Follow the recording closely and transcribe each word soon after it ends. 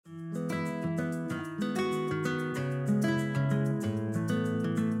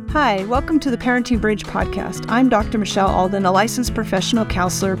Hi, welcome to the Parenting Bridge podcast. I'm Dr. Michelle Alden, a licensed professional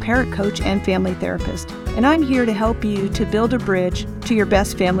counselor, parent coach, and family therapist, and I'm here to help you to build a bridge to your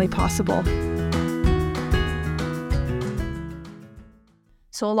best family possible.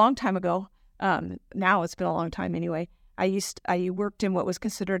 So a long time ago, now it's been a long time anyway, I worked in what was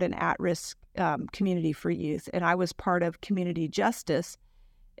considered an at-risk community for youth, and I was part of community justice,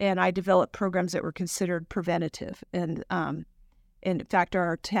 and I developed programs that were considered preventative. And in fact,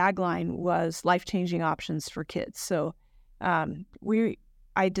 our tagline was life-changing options for kids. So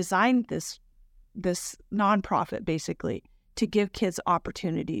I designed this nonprofit basically to give kids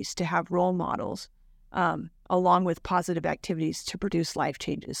opportunities to have role models along with positive activities to produce life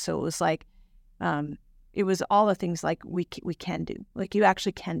changes. So it was like, it was all the things like we can do. Like, you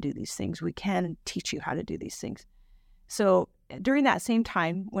actually can do these things. We can teach you how to do these things. So during that same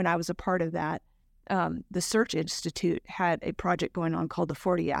time, when I was a part of that, the Search Institute had a project going on called the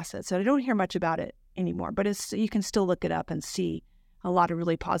 40 Assets. And I don't hear much about it anymore, but you can still look it up and see a lot of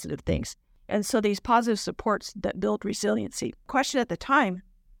really positive things. And so these positive supports that build resiliency. The question at the time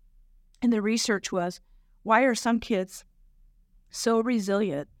in the research was, why are some kids so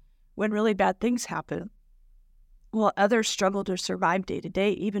resilient when really bad things happen, while others struggle to survive day to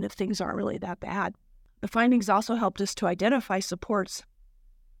day, even if things aren't really that bad? The findings also helped us to identify supports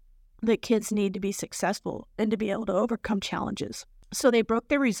that kids need to be successful and to be able to overcome challenges. So they broke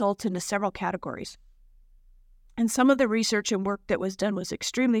their results into several categories. And some of the research and work that was done was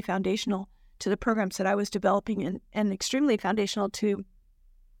extremely foundational to the programs that I was developing and extremely foundational to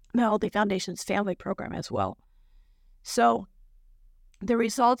the Alden Foundation's family program as well. So the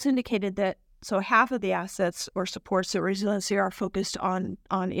results indicated that half of the assets or supports that resiliency are focused on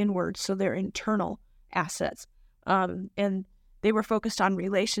inward, so they're internal assets. And they were focused on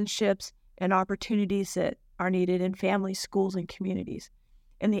relationships and opportunities that are needed in families, schools, and communities.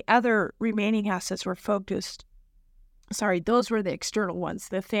 And the other remaining assets were those were the external ones.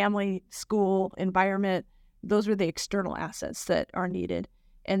 The family, school, environment, those were the external assets that are needed.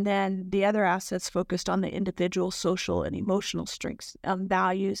 And then the other assets focused on the individual, social, and emotional strengths.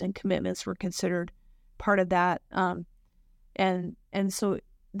 Values and commitments were considered part of that. And so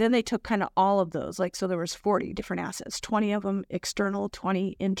then they took kind of all of those, so there was 40 different assets, 20 of them external,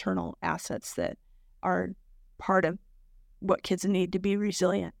 20 internal assets that are part of what kids need to be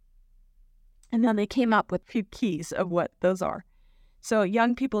resilient. And then they came up with a few keys of what those are. So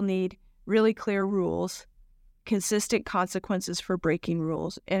young people need really clear rules, consistent consequences for breaking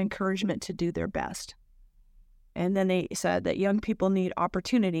rules, and encouragement to do their best. And then they said that young people need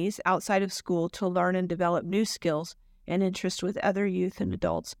opportunities outside of school to learn and develop new skills and interest with other youth and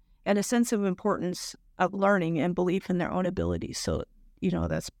adults, and a sense of importance of learning and belief in their own abilities. So,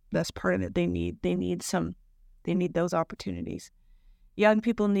 that's part of it. They need those opportunities. Young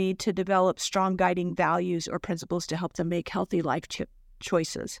people need to develop strong guiding values or principles to help them make healthy life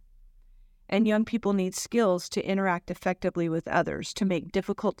choices. And young people need skills to interact effectively with others, to make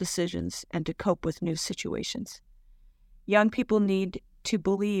difficult decisions, and to cope with new situations. Young people need to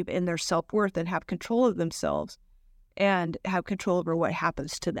believe in their self-worth and have control of themselves, and have control over what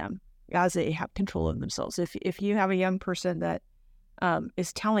happens to them as they have control of themselves. If you have a young person that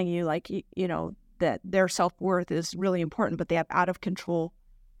is telling you, that their self-worth is really important, but they have out-of-control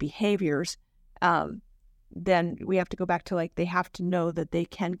behaviors, then we have to go back to they have to know that they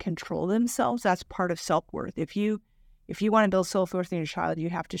can control themselves. That's part of self-worth. If you want to build self-worth in your child, you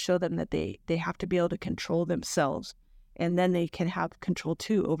have to show them that they have to be able to control themselves, and then they can have control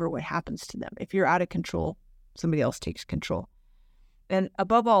too over what happens to them. If you're out of control, somebody else takes control. And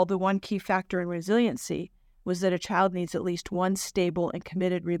above all, the one key factor in resiliency was that a child needs at least one stable and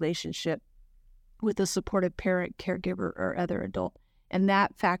committed relationship with a supportive parent, caregiver, or other adult. And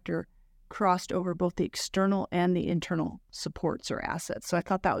that factor crossed over both the external and the internal supports or assets. So I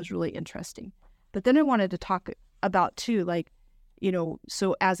thought that was really interesting. But then I wanted to talk about too,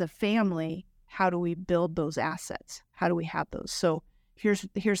 so as a family, how do we build those assets? How do we have those? So here's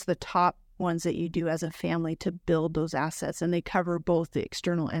the top ones that you do as a family to build those assets, and they cover both the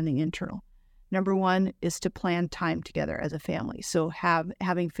external and the internal. Number one is to plan time together as a family. So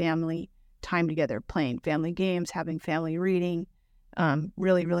having family time together, playing family games, having family reading,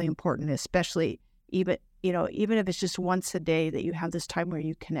 really, really important, especially even if it's just once a day that you have this time where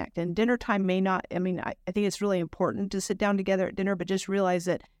you connect. And dinner time may not, I think it's really important to sit down together at dinner, but just realize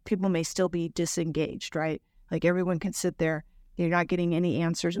that people may still be disengaged, right? Everyone can sit there. You're not getting any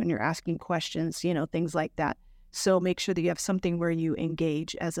answers when you're asking questions, things like that. So make sure that you have something where you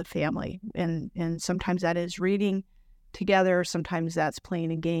engage as a family. And sometimes that is reading together. Sometimes that's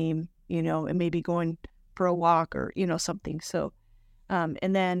playing a game, and maybe going for a walk or, something. So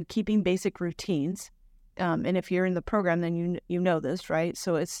And then keeping basic routines. And if you're in the program, then you know this, right?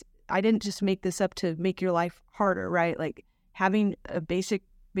 So I didn't just make this up to make your life harder, right? Like having a basic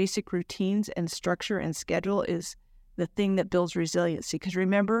routines and structure and schedule is the thing that builds resiliency. Because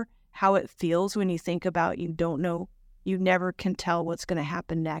remember how it feels when you think about you don't know, you never can tell what's going to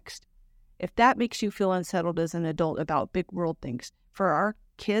happen next. If that makes you feel unsettled as an adult about big world things, for our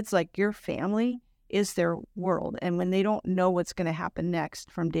kids, like your family is their world. And when they don't know what's going to happen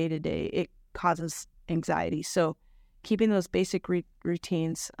next from day to day, it causes anxiety. So keeping those basic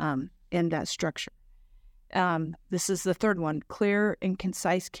routines and that structure. This is the third one, clear and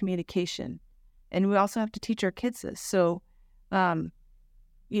concise communication. And we also have to teach our kids this. So,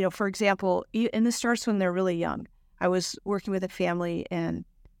 for example, and this starts when they're really young. I was working with a family and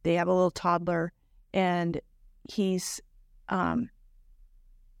they have a little toddler, and he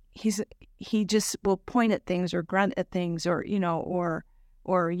just will point at things or grunt at things or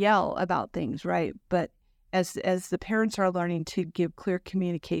yell about things, right? But as the parents are learning to give clear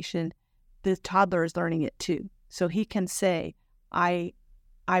communication, the toddler is learning it too. So he can say, I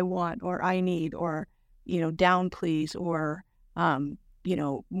want, or I need, or, down please, or,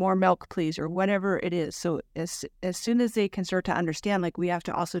 more milk please, or whatever it is. So as soon as they can start to understand, like we have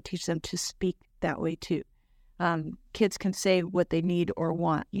to also teach them to speak that way too. Kids can say what they need or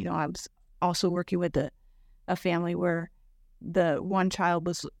want. I was also working with a family where the one child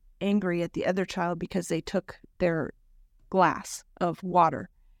was angry at the other child because they took their glass of water.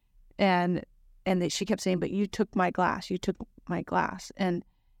 And she kept saying, but you took my glass, And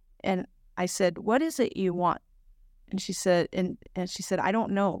I said, what is it you want? And she said, I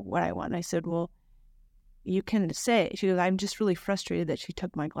don't know what I want. And I said, well, you can say, she goes, I'm just really frustrated that she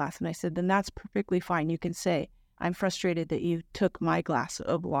took my glass. And I said, then that's perfectly fine. You can say, I'm frustrated that you took my glass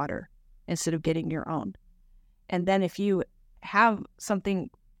of water instead of getting your own. And then if you have something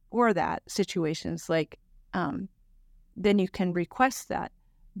for that situations, like, then you can request that.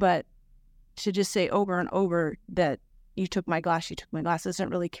 But to just say over and over that you took my glass isn't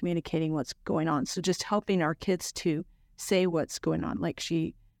really communicating what's going on. So just helping our kids to say what's going on. Like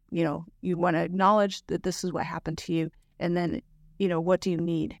you want to acknowledge that this is what happened to you. And then, what do you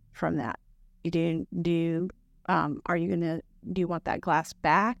need from that? Do you want that glass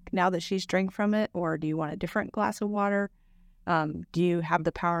back now that she's drank from it? Or do you want a different glass of water? Do you have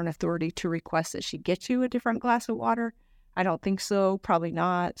the power and authority to request that she get you a different glass of water? I don't think so. Probably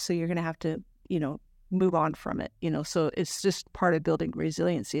not. So you're going to have to, move on from it, so it's just part of building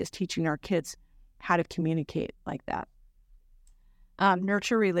resiliency is teaching our kids how to communicate like that.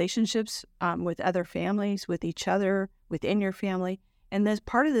 Nurture relationships with other families, with each other, within your family. And this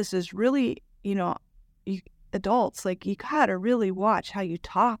part of this is really, adults, like you got to really watch how you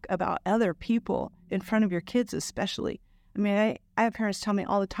talk about other people in front of your kids, especially. I mean, I have parents tell me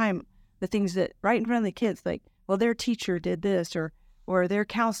all the time the things that right in front of the kids, like, well, their teacher did this, or their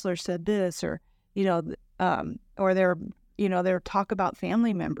counselor said this, or, or their talk about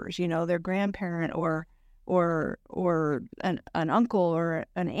family members, their grandparent or an uncle or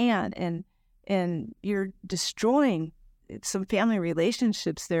an aunt, and you're destroying some family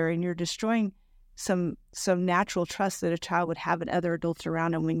relationships there, and you're destroying some natural trust that a child would have in other adults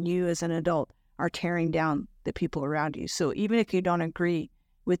around them when you as an adult are tearing down the people around you. So even if you don't agree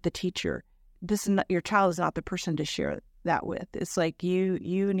with the teacher, your child is not the person to share that with. It's like you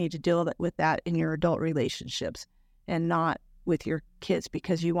need to deal with that in your adult relationships and not with your kids,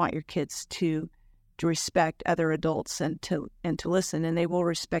 because you want your kids to respect other adults and to listen, and they will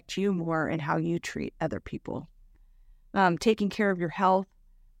respect you more in how you treat other people. Taking care of your health,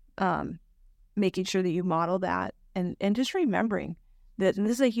 making sure that you model that, and just remembering that, and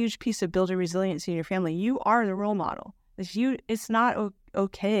this is a huge piece of building resiliency in your family. You are the role model. It's not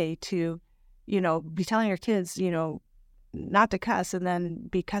okay to, be telling your kids, not to cuss and then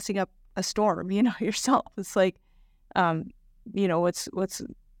be cussing up a storm, yourself. It's like, you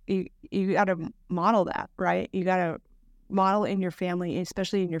got to model that, right? You got to model in your family,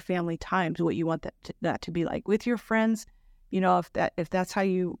 especially in your family times, what you want that to be like with your friends. If that's how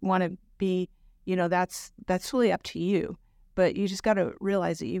you want to be, that's really up to you. But you just got to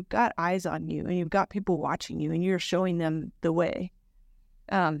realize that you've got eyes on you and you've got people watching you and you're showing them the way.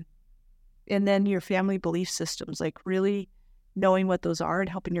 And then your family belief systems, like really knowing what those are and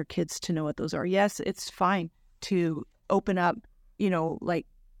helping your kids to know what those are. Yes, it's fine to open up, like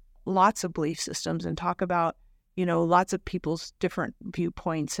lots of belief systems and talk about, lots of people's different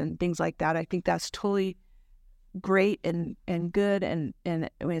viewpoints and things like that. I think that's totally great and good. And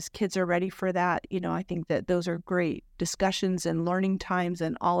as kids are ready for that, I think that those are great discussions and learning times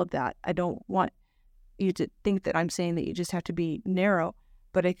and all of that. I don't want, you to think that I'm saying that you just have to be narrow,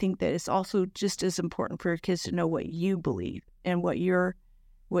 but I think that it's also just as important for your kids to know what you believe and what your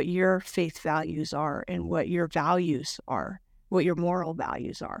faith values are and what your values are, what your moral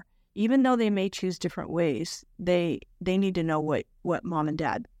values are. Even though they may choose different ways, they need to know what mom and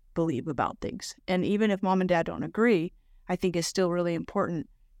dad believe about things. And even if mom and dad don't agree, I think it's still really important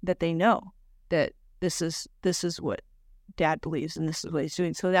that they know that this is what dad believes and this is what he's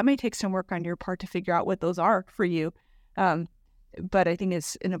doing. So that may take some work on your part to figure out what those are for you. But I think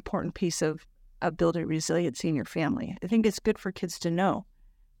it's an important piece of building resiliency in your family. I think it's good for kids to know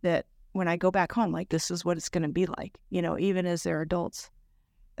that when I go back home, like, this is what it's going to be like, even as they're adults.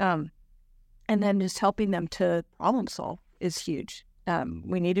 And then just helping them to problem solve is huge.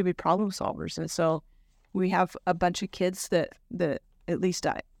 We need to be problem solvers. And so we have a bunch of kids that at least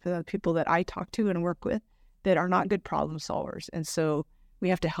the people that I talk to and work with, that are not good problem solvers. And so we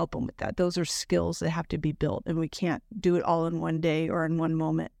have to help them with that. Those are skills that have to be built, and we can't do it all in one day or in one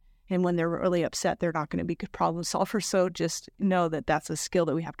moment. And when they're really upset, they're not going to be good problem solvers. So just know that that's a skill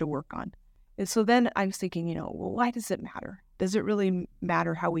that we have to work on. And so then I was thinking, well, why does it matter? Does it really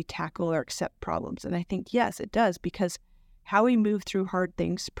matter how we tackle or accept problems? And I think, yes, it does, because how we move through hard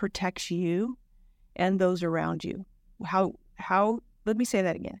things protects you and those around you. Let me say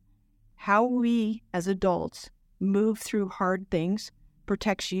that again. How we as adults move through hard things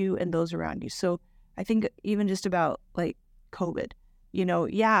protects you and those around you. So I think even just about like COVID,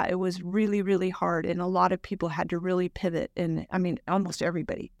 it was really, really hard, and a lot of people had to really pivot. And I mean, almost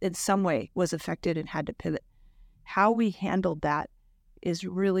everybody in some way was affected and had to pivot. How we handled that is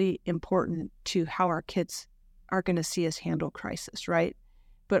really important to how our kids are going to see us handle crisis, right?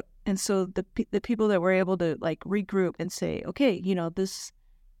 And so the people that were able to like regroup and say, okay, this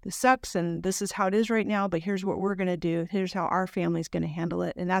sucks and this is how it is right now, but here's what we're going to do. Here's how our family's going to handle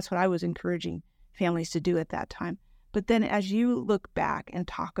it. And that's what I was encouraging families to do at that time. But then as you look back and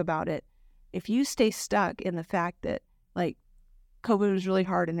talk about it, if you stay stuck in the fact that like COVID was really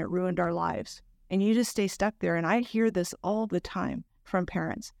hard and it ruined our lives, and you just stay stuck there, and I hear this all the time from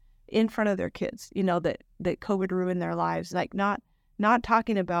parents in front of their kids, that COVID ruined their lives, like not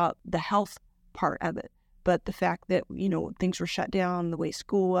talking about the health part of it, but the fact that, things were shut down, the way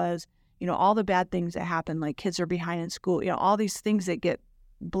school was, all the bad things that happen, like kids are behind in school, all these things that get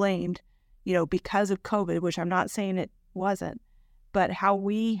blamed, because of COVID, which I'm not saying it wasn't, but how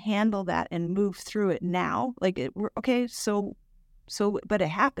we handle that and move through it now, like but it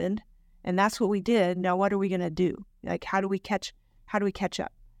happened, and that's what we did. Now, what are we going to do? Like, how do we catch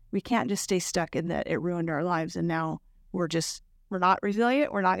up? We can't just stay stuck in that it ruined our lives, and now we're not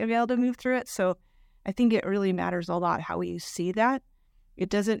resilient. We're not going to be able to move through it. So I think it really matters a lot how we see that. It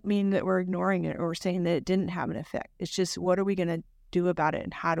doesn't mean that we're ignoring it or saying that it didn't have an effect. It's just, what are we going to do about it,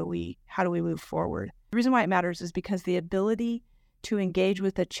 and how do we move forward? The reason why it matters is because the ability to engage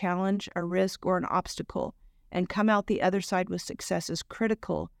with a challenge, a risk, or an obstacle and come out the other side with success is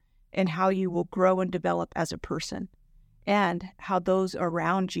critical in how you will grow and develop as a person, and how those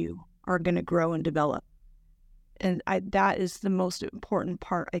around you are going to grow and develop. And that is the most important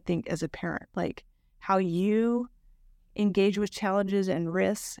part, I think, as a parent, like how you engage with challenges and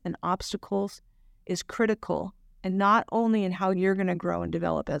risks and obstacles is critical, and not only in how you're going to grow and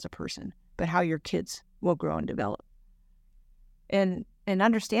develop as a person, but how your kids will grow and develop. And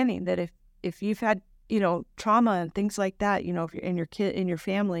understanding that if you've had, trauma and things like that, if you're in your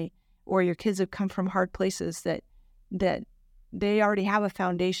family, or your kids have come from hard places, that they already have a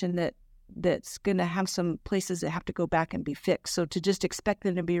foundation that's going to have some places that have to go back and be fixed. So to just expect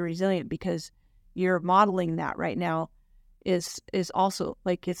them to be resilient because you're modeling that right now is also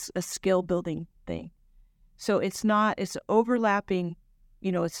like, it's a skill building thing. So it's overlapping,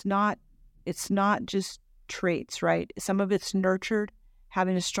 it's not just traits, right? Some of it's nurtured,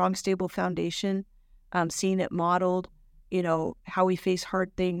 having a strong, stable foundation, seeing it modeled, how we face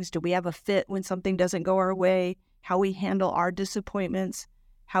hard things. Do we have a fit when something doesn't go our way? How we handle our disappointments,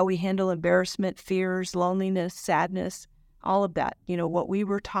 how we handle embarrassment, fears, loneliness, sadness, all of that, what we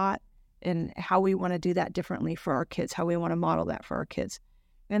were taught, and how we want to do that differently for our kids, how we want to model that for our kids.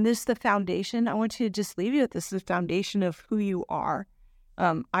 And this is the foundation. I want you to just leave you with this, the foundation of who you are.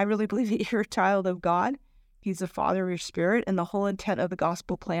 I really believe that you're a child of God. He's the Father of your spirit. And the whole intent of the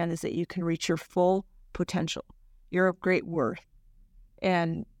gospel plan is that you can reach your full potential. You're of great worth.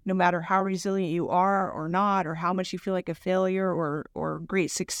 And no matter how resilient you are or not, or how much you feel like a failure or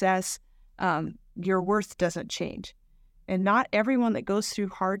great success, your worth doesn't change. And not everyone that goes through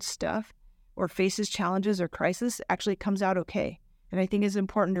hard stuff or faces challenges or crisis actually comes out okay. And I think it's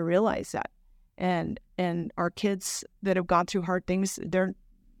important to realize that. And our kids that have gone through hard things,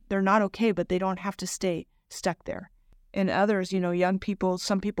 they're not okay, but they don't have to stay stuck there. And others, young people,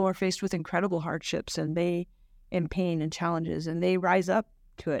 some people are faced with incredible hardships and pain and challenges, and they rise up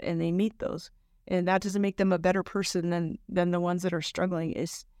to it and they meet those. And that doesn't make them a better person than the ones that are struggling.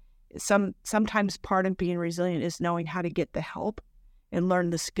 Sometimes part of being resilient is knowing how to get the help and learn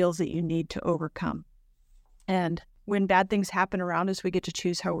the skills that you need to overcome. And when bad things happen around us, we get to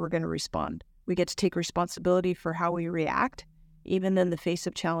choose how we're going to respond. We get to take responsibility for how we react, even in the face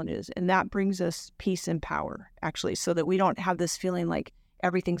of challenges. And that brings us peace and power, actually, so that we don't have this feeling like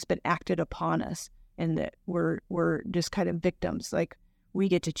everything's been acted upon us and that we're just kind of victims. Like, we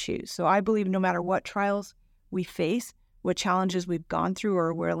get to choose. So I believe no matter what trials we face, what challenges we've gone through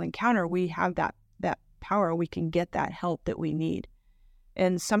or will encounter, we have that power. We can get that help that we need.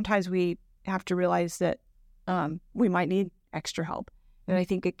 And sometimes we have to realize that we might need extra help. And I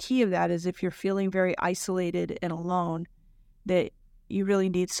think a key of that is if you're feeling very isolated and alone, that you really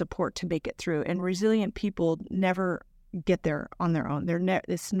need support to make it through. And resilient people never get there on their own.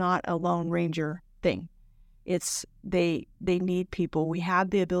 It's not a Lone Ranger thing. It's they need people. We have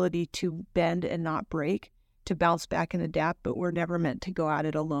the ability to bend and not break, to bounce back and adapt, but we're never meant to go at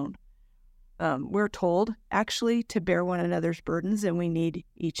it alone. We're told, actually, to bear one another's burdens, and we need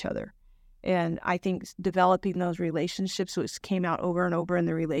each other. And I think developing those relationships, which came out over and over in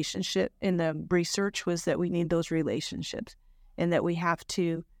the research, was that we need those relationships, and that we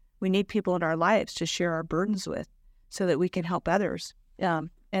need people in our lives to share our burdens with so that we can help others.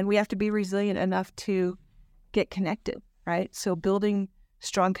 And we have to be resilient enough to get connected, right? So building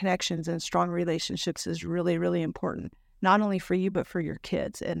strong connections and strong relationships is really, really important, not only for you, but for your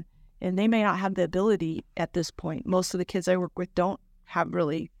kids. And they may not have the ability at this point. Most of the kids I work with don't have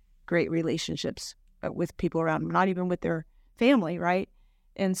really great relationships with people around them, not even with their family, right?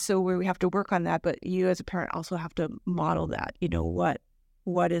 And so we have to work on that. But you as a parent also have to model that,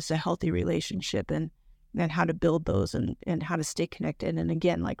 what is a healthy relationship and how to build those and how to stay connected. And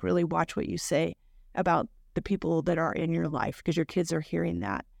again, like, really watch what you say about the people that are in your life, because your kids are hearing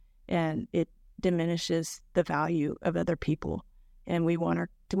that and it diminishes the value of other people. And we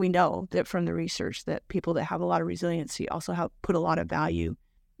know that from the research that people that have a lot of resiliency also put a lot of value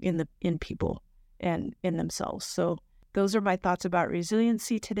in people and in themselves. So those are my thoughts about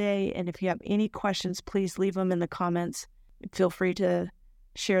resiliency today. And if you have any questions, please leave them in the comments. Feel free to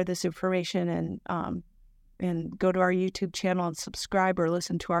share this information and go to our YouTube channel and subscribe or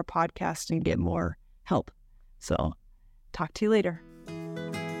listen to our podcast and get more help. So talk to you later.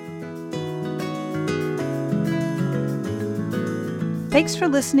 Thanks for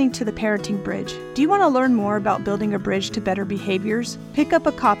listening to The Parenting Bridge. Do you want to learn more about building a bridge to better behaviors? Pick up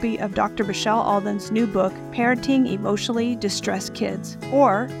a copy of Dr. Michelle Alden's new book, Parenting Emotionally Distressed Kids.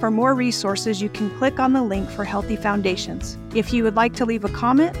 Or, for more resources, you can click on the link for Healthy Foundations. If you would like to leave a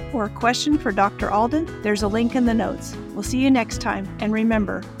comment or a question for Dr. Alden, there's a link in the notes. We'll see you next time, and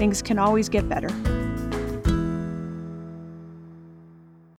remember, things can always get better.